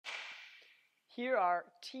Here are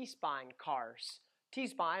T-spine cars.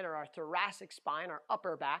 T-spine, or our thoracic spine, our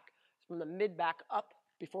upper back, from the mid-back up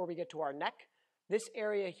before we get to our neck. This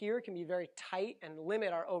area here can be very tight and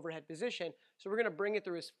limit our overhead position, so we're going to bring it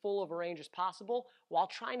through as full of a range as possible while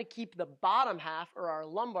trying to keep the bottom half, or our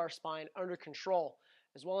lumbar spine, under control,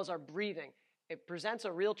 as well as our breathing. It presents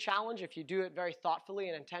a real challenge if you do it very thoughtfully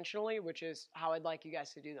and intentionally, which is how I'd like you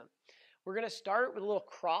guys to do them. We're going to start with a little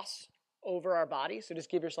cross over our body, so just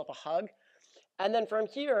give yourself a hug. And then from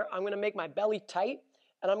here, I'm going to make my belly tight,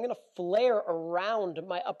 and I'm going to flare around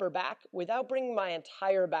my upper back without bringing my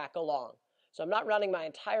entire back along. So I'm not rounding my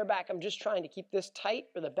entire back. I'm just trying to keep this tight,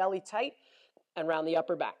 or the belly tight, and round the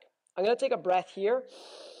upper back. I'm going to take a breath here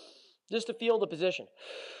just to feel the position.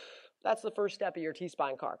 That's the first step of your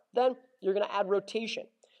T-spine car. Then you're going to add rotation.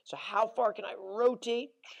 So how far can I rotate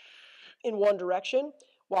in one direction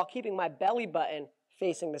while keeping my belly button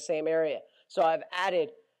facing the same area? So I've added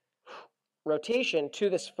rotation to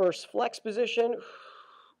this first flex position.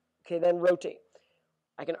 Okay, then rotate.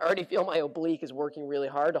 I can already feel my oblique is working really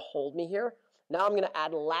hard to hold me here. Now I'm going to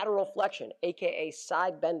add lateral flexion, aka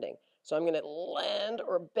side bending. So I'm going to land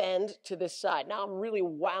or bend to this side. Now I'm really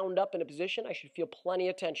wound up in a position. I should feel plenty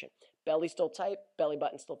of tension. Belly still tight, belly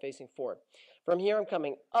button still facing forward. From here, I'm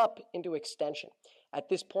coming up into extension. At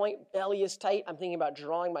this point, belly is tight. I'm thinking about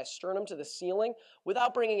drawing my sternum to the ceiling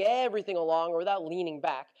without bringing everything along or without leaning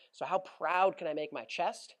back. So how proud can I make my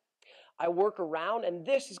chest? I work around, and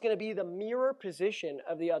this is going to be the mirror position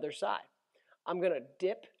of the other side. I'm going to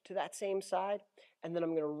dip to that same side, and then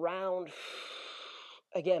I'm going to round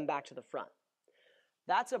again back to the front.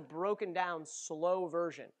 That's a broken down slow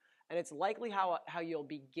version, and it's likely how you'll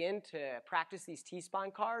begin to practice these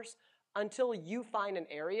T-spine cars until you find an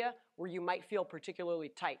area where you might feel particularly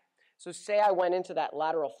tight. So say I went into that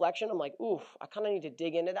lateral flexion, I'm like, oof, I kind of need to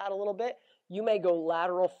dig into that a little bit. You may go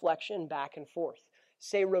lateral flexion back and forth.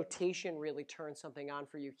 Say rotation really turns something on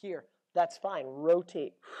for you here. That's fine,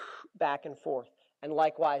 rotate back and forth. And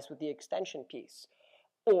likewise with the extension piece.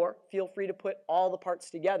 Or feel free to put all the parts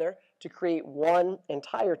together to create one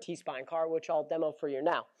entire T-spine car, which I'll demo for you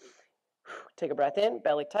now. Take a breath in,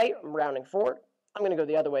 belly tight, I'm rounding forward. I'm going to go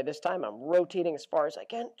the other way this time. I'm rotating as far as I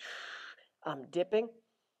can. I'm dipping.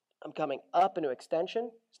 I'm coming up into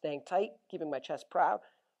extension, staying tight, keeping my chest proud.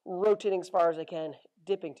 Rotating as far as I can,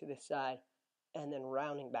 dipping to this side, and then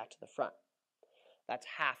rounding back to the front. That's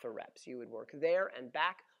half a rep. So you would work there and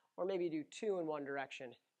back, or maybe do 2 in one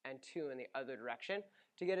direction and 2 in the other direction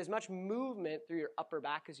to get as much movement through your upper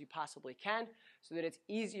back as you possibly can so that it's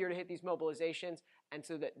easier to hit these mobilizations and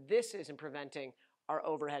so that this isn't preventing our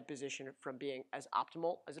overhead position from being as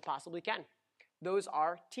optimal as it possibly can. Those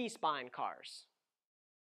are T-spine cars.